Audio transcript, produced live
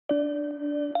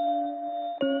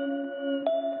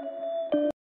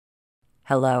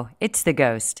Hello, it's the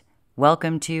Ghost.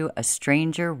 Welcome to A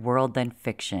Stranger World Than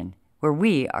Fiction, where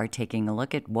we are taking a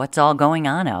look at what's all going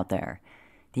on out there.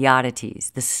 The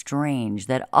oddities, the strange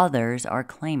that others are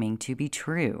claiming to be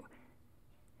true.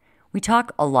 We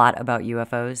talk a lot about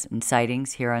UFOs and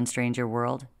sightings here on Stranger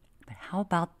World, but how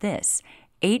about this?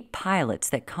 8 pilots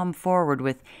that come forward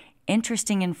with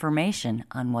interesting information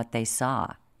on what they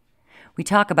saw. We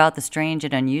talk about the strange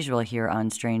and unusual here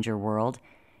on Stranger World.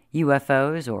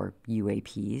 UFOs, or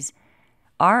UAPs,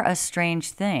 are a strange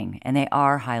thing, and they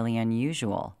are highly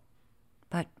unusual.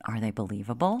 But are they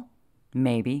believable?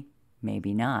 Maybe,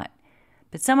 maybe not.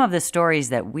 But some of the stories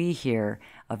that we hear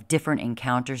of different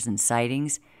encounters and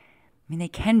sightings, they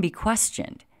can be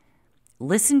questioned.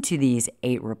 Listen to these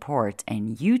 8 reports,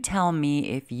 and you tell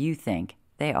me if you think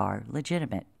they are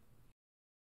legitimate.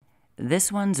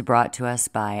 This one's brought to us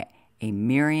by a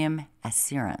Miriam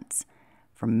Assurance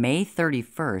from May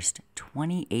 31st,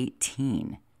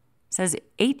 2018. It says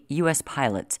 8 U.S.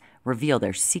 pilots reveal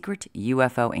their secret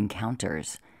UFO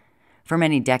encounters. For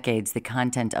many decades, the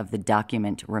content of the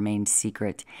document remained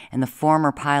secret, and the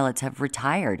former pilots have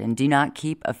retired and do not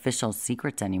keep official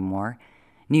secrets anymore.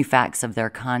 New facts of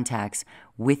their contacts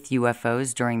with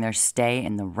UFOs during their stay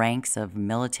in the ranks of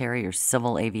military or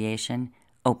civil aviation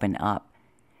open up.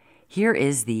 Here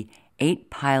is the 8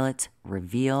 pilots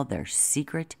reveal their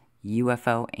secret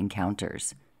UFO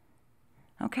encounters.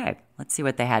 Okay, let's see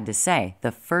what they had to say.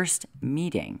 The first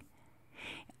meeting.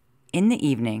 In the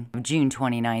evening of June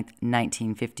 29,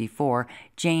 1954,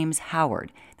 James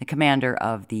Howard, the commander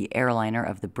of the airliner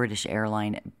of the British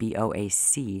airline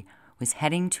BOAC, was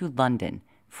heading to London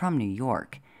from New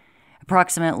York.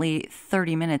 Approximately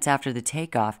 30 minutes after the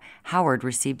takeoff, Howard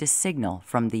received a signal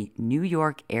from the New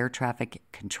York Air Traffic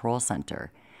Control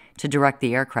Center to direct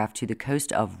the aircraft to the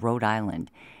coast of Rhode Island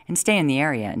and stay in the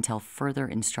area until further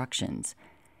instructions.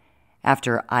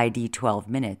 After ID 12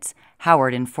 minutes,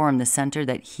 Howard informed the center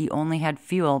that he only had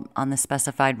fuel on the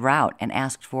specified route and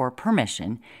asked for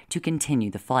permission to continue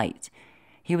the flight.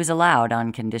 He was allowed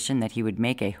on condition that he would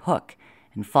make a hook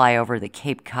and fly over the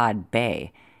Cape Cod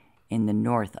Bay in the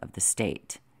north of the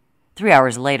state. 3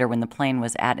 hours later, when the plane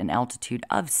was at an altitude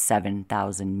of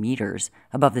 7,000 meters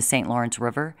above the St. Lawrence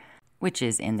River, which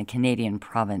is in the Canadian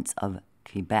province of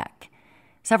Quebec,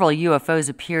 several UFOs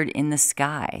appeared in the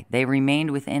sky. They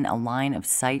remained within a line of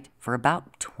sight for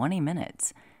about 20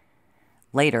 minutes.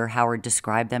 Later, Howard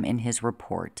described them in his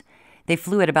report. They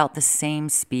flew at about the same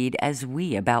speed as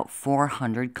we, about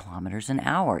 400 kilometers an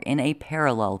hour, in a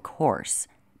parallel course,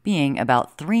 being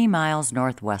about 3 miles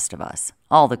northwest of us.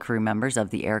 All the crew members of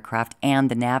the aircraft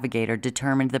and the navigator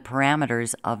determined the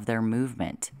parameters of their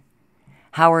movement.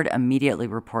 Howard immediately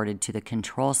reported to the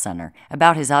control center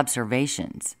about his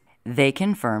observations. They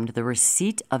confirmed the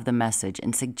receipt of the message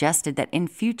and suggested that in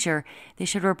future they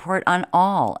should report on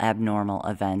all abnormal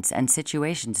events and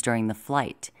situations during the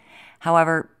flight.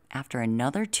 However, after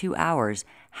another 2 hours,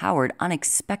 Howard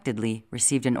unexpectedly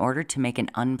received an order to make an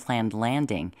unplanned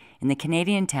landing in the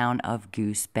Canadian town of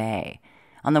Goose Bay,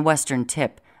 on the western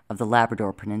tip of the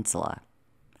Labrador Peninsula.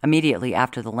 Immediately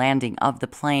after the landing of the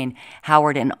plane,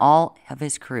 Howard and all of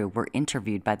his crew were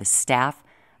interviewed by the staff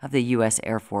of the U.S.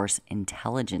 Air Force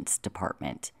Intelligence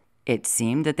Department. It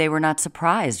seemed that they were not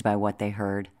surprised by what they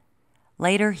heard.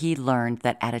 Later, he learned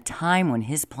that at a time when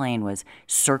his plane was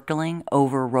circling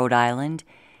over Rhode Island,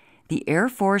 the Air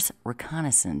Force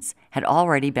reconnaissance had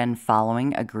already been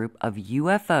following a group of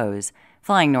UFOs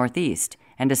flying northeast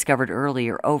and discovered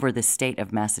earlier over the state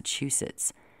of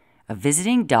Massachusetts. A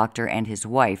visiting doctor and his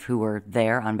wife, who were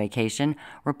there on vacation,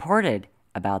 reported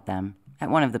about them at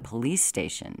one of the police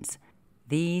stations.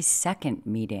 The second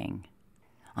meeting.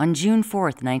 On June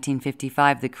 4th,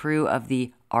 1955, the crew of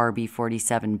the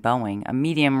RB-47 Boeing, a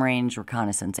medium-range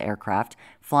reconnaissance aircraft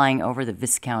flying over the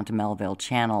Viscount Melville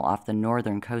Channel off the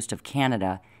northern coast of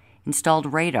Canada,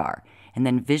 installed radar and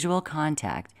then visual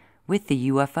contact with the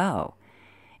UFO.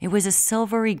 It was a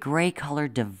silvery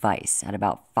gray-colored device at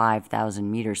about 5,000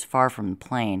 meters far from the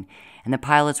plane, and the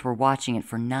pilots were watching it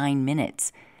for 9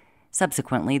 minutes.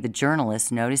 Subsequently, the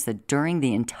journalists noticed that during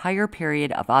the entire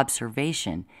period of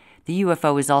observation, the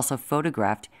UFO was also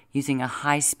photographed using a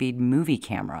high-speed movie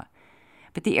camera.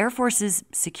 But the Air Force's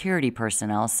security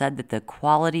personnel said that the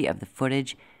quality of the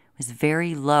footage was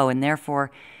very low, and therefore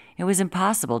it was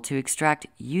impossible to extract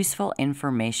useful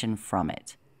information from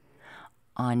it.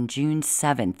 On June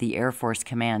 7th, the Air Force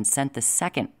Command sent the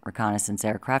second reconnaissance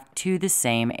aircraft to the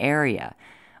same area,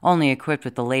 only equipped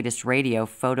with the latest radio,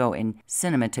 photo, and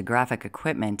cinematographic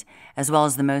equipment, as well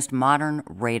as the most modern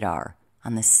radar,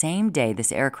 On the same day,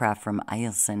 this aircraft from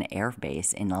Eielson Air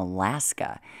Base in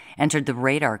Alaska entered the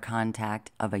radar contact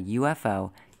of a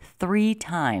UFO 3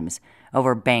 times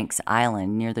over Banks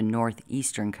Island near the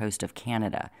northeastern coast of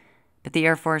Canada. But the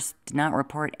Air Force did not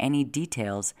report any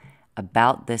details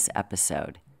about this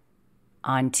episode.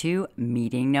 On to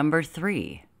meeting number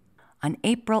 3. On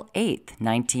April 8,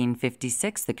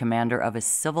 1956, the commander of a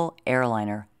civil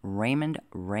airliner, Raymond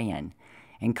Ryan,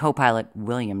 and co-pilot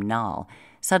William Nall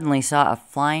suddenly saw a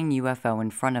flying UFO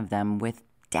in front of them with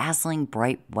dazzling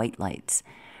bright white lights.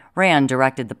 Ryan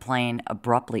directed the plane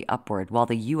abruptly upward while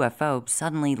the UFO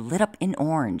suddenly lit up in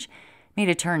orange, made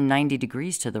a turn 90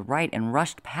 degrees to the right, and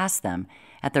rushed past them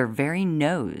at their very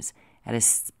nose at a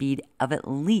speed of at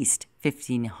least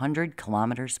 1,500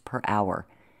 kilometers per hour.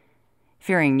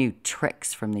 Fearing new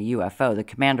tricks from the UFO, the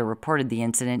commander reported the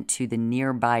incident to the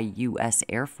nearby U.S.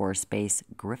 Air Force Base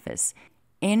Griffiss.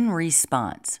 In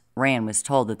response, Ryan was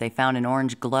told that they found an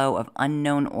orange glow of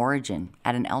unknown origin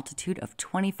at an altitude of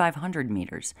 2,500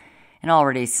 meters and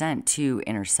already sent 2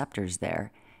 interceptors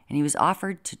there, and he was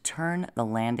offered to turn the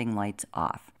landing lights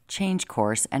off, change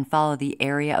course, and follow the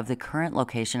area of the current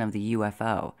location of the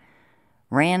UFO.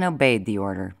 Ryan obeyed the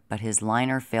order, but his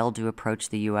liner failed to approach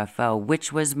the UFO,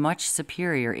 which was much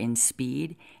superior in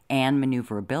speed and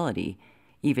maneuverability,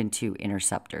 even to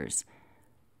interceptors.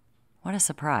 What a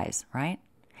surprise, right?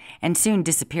 And soon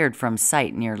disappeared from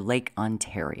sight near Lake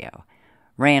Ontario.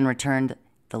 Ryan returned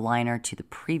the liner to the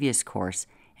previous course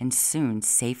and soon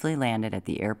safely landed at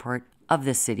the airport of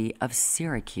the city of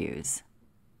Syracuse.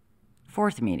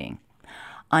 4th meeting.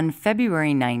 On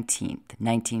February 19th,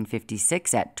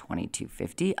 1956, at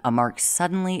 2250, a mark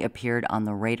suddenly appeared on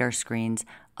the radar screens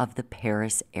of the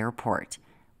Paris airport,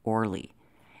 Orly.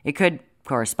 It could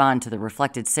correspond to the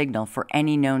reflected signal for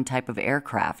any known type of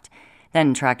aircraft.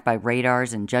 Then, tracked by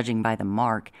radars and judging by the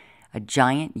mark, a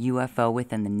giant UFO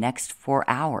within the next 4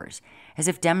 hours, as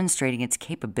if demonstrating its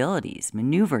capabilities,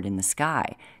 maneuvered in the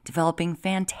sky, developing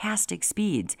fantastic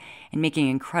speeds and making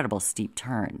incredible steep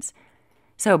turns.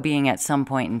 So, being at some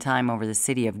point in time over the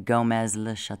city of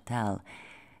Gomez-le-Châtel,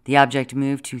 the object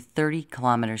moved to 30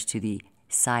 kilometers to the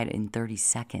side in 30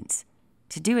 seconds.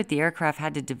 To do it, the aircraft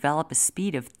had to develop a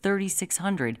speed of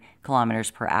 3,600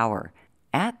 kilometers per hour.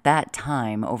 At that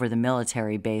time, over the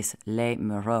military base Les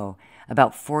Mureaux,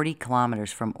 about 40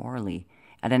 kilometers from Orly,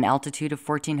 at an altitude of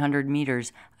 1,400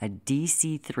 meters, a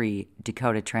DC-3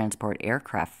 Dakota transport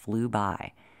aircraft flew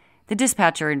by. The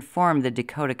dispatcher informed the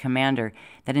Dakota commander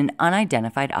that an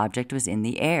unidentified object was in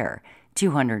the air,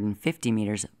 250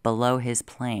 meters below his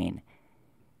plane.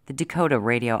 The Dakota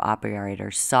radio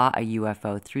operator saw a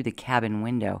UFO through the cabin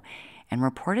window and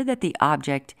reported that the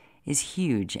object is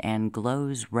huge and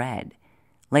glows red.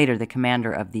 Later, the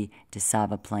commander of the De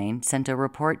Sava plane sent a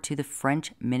report to the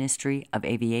French Ministry of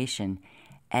Aviation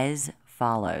as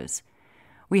follows.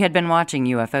 We had been watching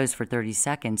UFOs for 30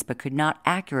 seconds but could not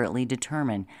accurately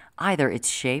determine either its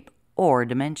shape or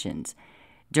dimensions.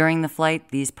 During the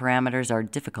flight, these parameters are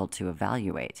difficult to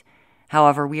evaluate.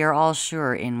 However, we are all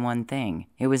sure in one thing.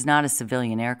 It was not a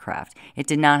civilian aircraft. It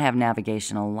did not have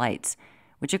navigational lights,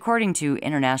 which according to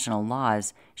international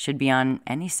laws should be on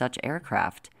any such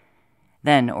aircraft.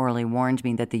 Then Orly warned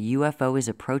me that the UFO is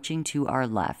approaching to our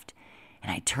left,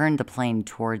 and I turned the plane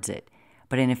towards it.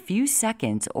 But in a few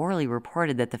seconds, Orly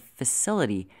reported that the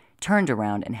facility turned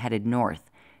around and headed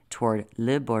north toward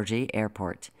Le Bourget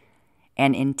Airport.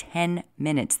 And in 10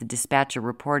 minutes, the dispatcher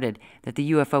reported that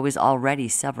the UFO was already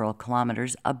several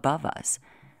kilometers above us,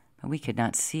 but we could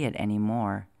not see it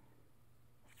anymore.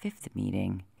 5th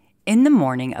meeting. In the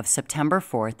morning of September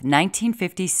 4th,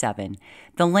 1957,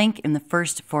 the link in the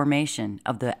first formation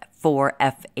of the 4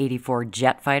 F-84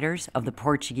 jet fighters of the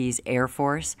Portuguese Air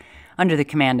Force, under the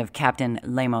command of Captain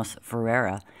Lemos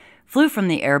Ferreira, flew from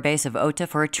the airbase of Ota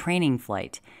for a training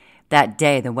flight. That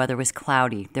day, the weather was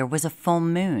cloudy, there was a full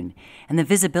moon, and the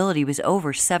visibility was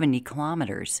over 70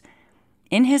 kilometers.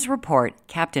 In his report,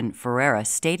 Captain Ferreira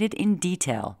stated in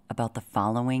detail about the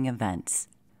following events.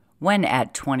 When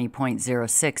at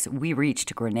 20.06 we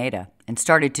reached Grenada and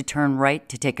started to turn right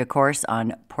to take a course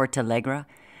on Portalegre,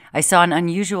 I saw an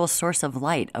unusual source of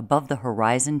light above the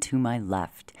horizon to my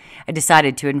left. I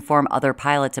decided to inform other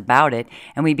pilots about it,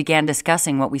 and we began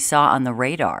discussing what we saw on the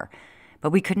radar. But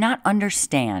we could not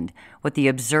understand what the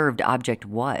observed object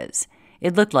was.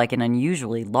 It looked like an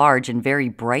unusually large and very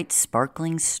bright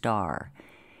sparkling star.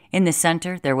 In the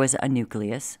center, there was a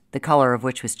nucleus, the color of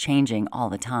which was changing all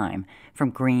the time, from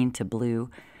green to blue,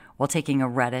 while taking a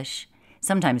reddish,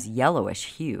 sometimes yellowish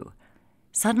hue.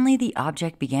 Suddenly, the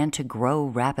object began to grow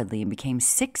rapidly and became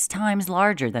 6 times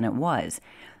larger than it was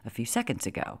a few seconds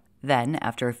ago. Then,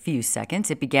 after a few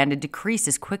seconds, it began to decrease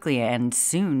as quickly and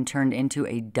soon turned into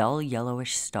a dull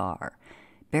yellowish star,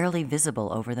 barely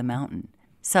visible over the mountain.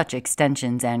 Such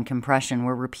extensions and compression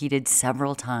were repeated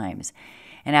several times,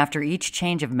 and after each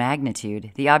change of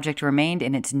magnitude, the object remained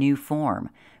in its new form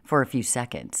for a few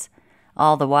seconds.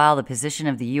 All the while, the position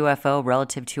of the UFO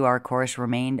relative to our course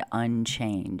remained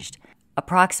unchanged,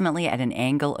 approximately at an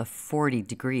angle of 40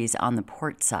 degrees on the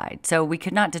port side, so we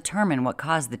could not determine what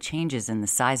caused the changes in the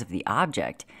size of the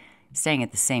object, staying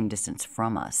at the same distance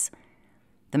from us.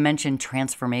 The mentioned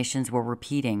transformations were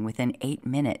repeating within 8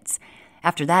 minutes.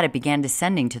 After that, it began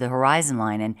descending to the horizon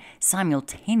line and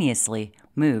simultaneously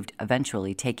moved,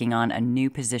 eventually taking on a new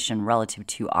position relative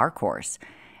to our course,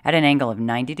 at an angle of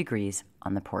 90 degrees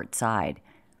on the port side.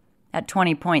 At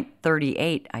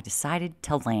 20.38, I decided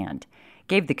to land,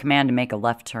 gave the command to make a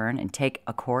left turn and take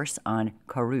a course on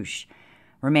Karush.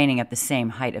 Remaining at the same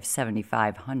height of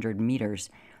 7,500 meters,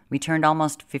 we turned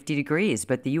almost 50 degrees,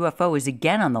 but the UFO was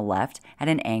again on the left at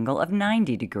an angle of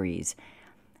 90 degrees,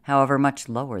 however much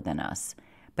lower than us.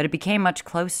 But it became much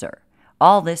closer.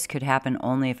 All this could happen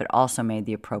only if it also made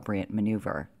the appropriate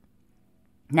maneuver.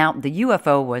 Now, the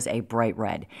UFO was a bright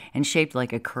red and shaped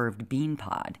like a curved bean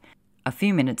pod. A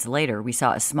few minutes later, we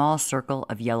saw a small circle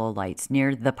of yellow lights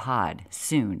near the pod.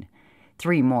 Soon,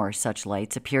 3 more such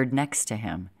lights appeared next to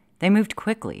him. They moved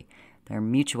quickly. Their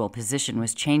mutual position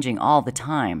was changing all the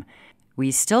time.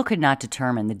 We still could not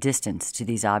determine the distance to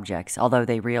these objects, although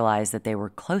they realized that they were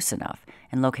close enough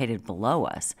and located below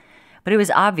us. But it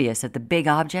was obvious that the big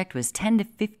object was 10 to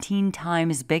 15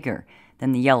 times bigger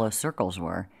than the yellow circles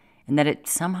were, and that it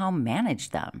somehow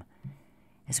managed them.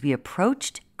 As we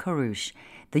approached Karush,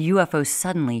 the UFO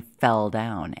suddenly fell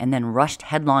down and then rushed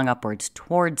headlong upwards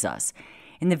towards us.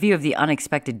 In the view of the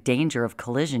unexpected danger of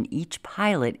collision, each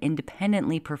pilot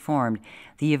independently performed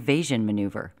the evasion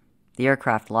maneuver. The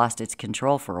aircraft lost its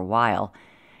control for a while.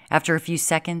 After a few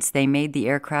seconds, they made the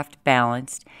aircraft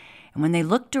balanced, and when they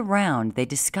looked around, they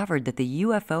discovered that the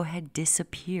UFO had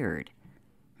disappeared.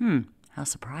 How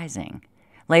surprising.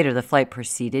 Later, the flight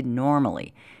proceeded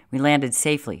normally. We landed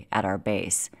safely at our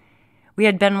base. We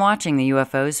had been watching the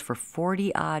UFOs for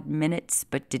 40-odd minutes,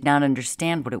 but did not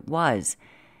understand what it was.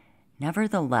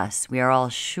 Nevertheless, we are all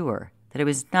sure that it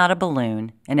was not a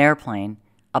balloon, an airplane,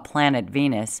 a planet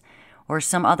Venus, or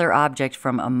some other object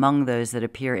from among those that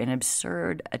appear in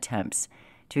absurd attempts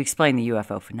to explain the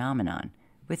UFO phenomenon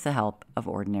with the help of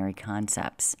ordinary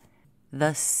concepts.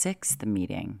 The 6th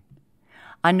meeting.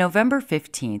 On November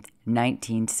 15,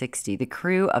 1960, the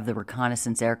crew of the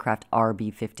reconnaissance aircraft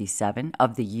RB-57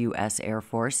 of the U.S. Air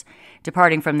Force,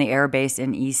 departing from the air base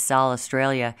in East Sal,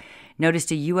 Australia,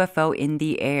 noticed a UFO in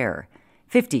the air,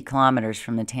 50 kilometers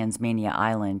from the Tasmania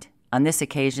island. On this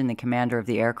occasion, the commander of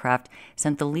the aircraft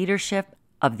sent the leadership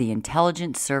of the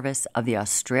Intelligence Service of the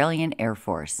Australian Air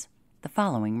Force the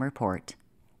following report.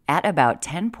 At about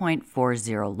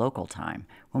 10.40 local time,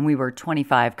 when we were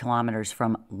 25 kilometers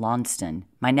from Launceston,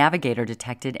 my navigator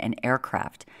detected an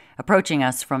aircraft approaching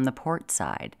us from the port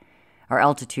side. Our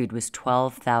altitude was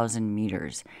 12,000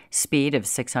 meters, speed of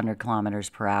 600 kilometers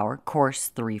per hour, course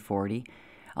 340.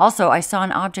 Also, I saw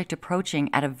an object approaching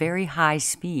at a very high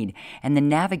speed, and the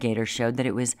navigator showed that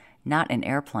it was not an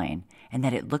airplane and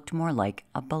that it looked more like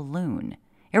a balloon.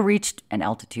 It reached an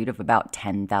altitude of about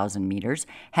 10,000 meters,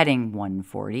 heading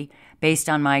 140. Based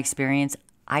on my experience,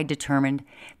 I determined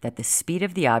that the speed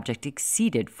of the object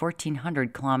exceeded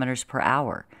 1,400 kilometers per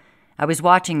hour. I was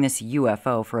watching this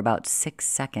UFO for about 6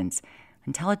 seconds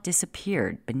until it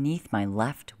disappeared beneath my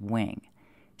left wing.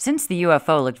 Since the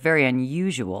UFO looked very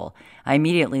unusual, I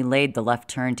immediately laid the left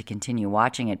turn to continue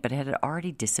watching it, but it had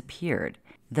already disappeared.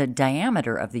 The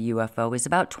diameter of the UFO is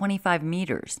about 25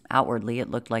 meters. Outwardly, it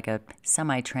looked like a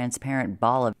semi-transparent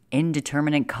ball of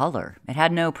indeterminate color. It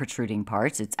had no protruding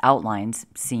parts. Its outlines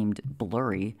seemed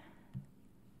blurry.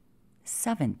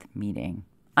 7th meeting.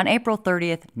 On April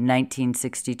 30th,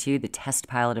 1962, the test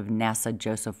pilot of NASA,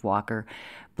 Joseph Walker,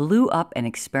 blew up an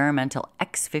experimental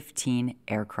X-15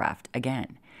 aircraft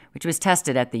again, which was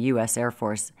tested at the U.S. Air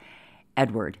Force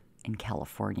Edward in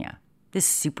California. This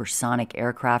supersonic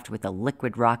aircraft with a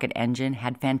liquid rocket engine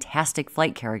had fantastic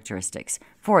flight characteristics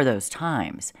for those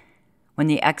times. When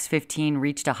the X-15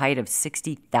 reached a height of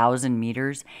 60,000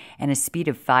 meters and a speed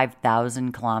of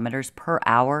 5,000 kilometers per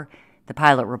hour, the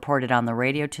pilot reported on the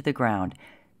radio to the ground,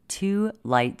 2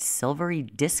 light silvery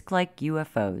disc-like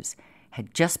UFOs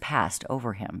had just passed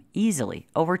over him, easily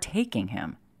overtaking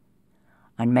him.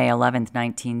 On May 11,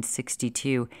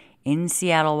 1962, in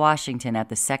Seattle, Washington, at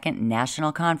the Second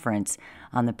National Conference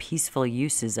on the Peaceful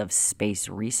Uses of Space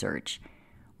Research,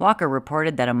 Walker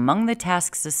reported that among the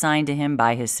tasks assigned to him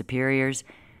by his superiors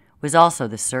was also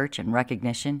the search and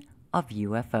recognition of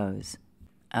UFOs.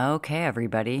 Okay,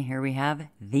 everybody, here we have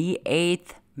the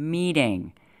 8th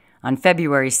meeting. On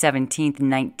February 17,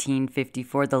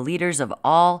 1954, the leaders of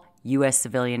all U.S.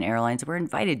 civilian airlines were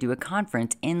invited to a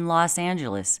conference in Los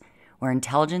Angeles, where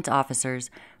intelligence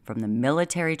officers from the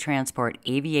Military Transport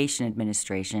Aviation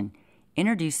Administration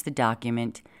introduced the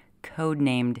document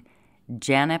codenamed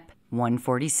JANAP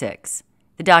 146.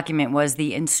 The document was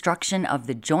the instruction of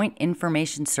the Joint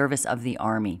Information Service of the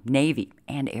Army, Navy,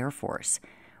 and Air Force,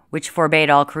 which forbade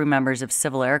all crew members of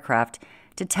civil aircraft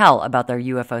to tell about their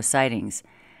UFO sightings,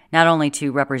 not only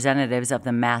to representatives of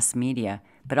the mass media,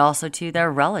 but also to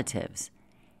their relatives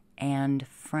and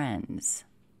friends.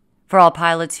 For all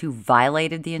pilots who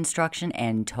violated the instruction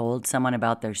and told someone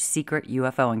about their secret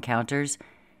UFO encounters,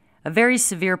 a very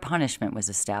severe punishment was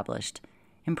established: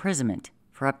 imprisonment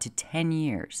for up to 10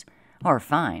 years, or a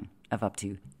fine of up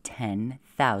to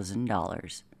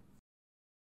 $10,000.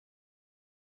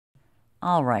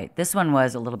 All right, this one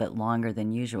was a little bit longer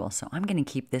than usual, so I'm going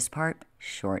to keep this part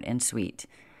short and sweet.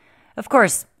 Of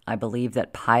course, I believe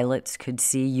that pilots could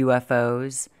see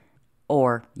UFOs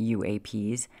or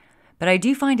UAPs, but I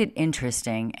do find it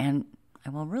interesting, and I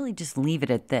will really just leave it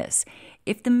at this.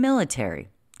 If the military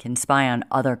can spy on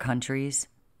other countries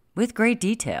with great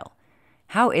detail,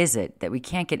 how is it that we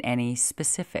can't get any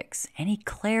specifics, any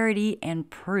clarity and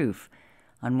proof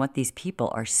on what these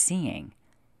people are seeing?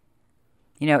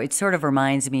 You know, it sort of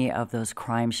reminds me of those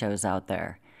crime shows out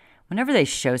there. Whenever they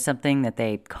show something that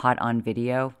they caught on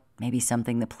video, maybe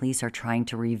something the police are trying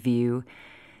to review,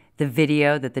 the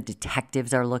video that the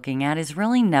detectives are looking at is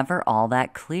really never all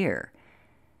that clear.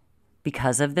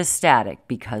 Because of the static,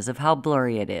 because of how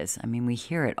blurry it is. I mean, we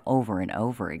hear it over and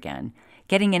over again.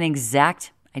 Getting an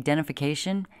exact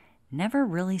identification never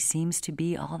really seems to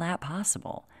be all that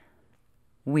possible.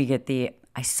 We get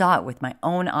I saw it with my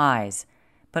own eyes,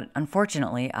 but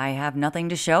unfortunately, I have nothing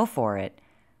to show for it.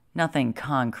 Nothing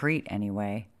concrete,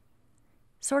 anyway.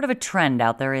 Sort of a trend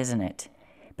out there, isn't it?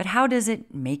 But how does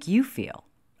it make you feel?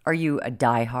 Are you a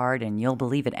diehard and you'll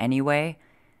believe it anyway?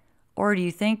 Or do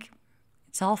you think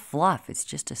it's all fluff, it's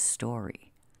just a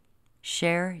story?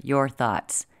 Share your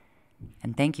thoughts.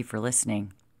 And thank you for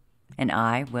listening. And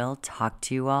I will talk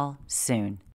to you all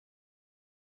soon.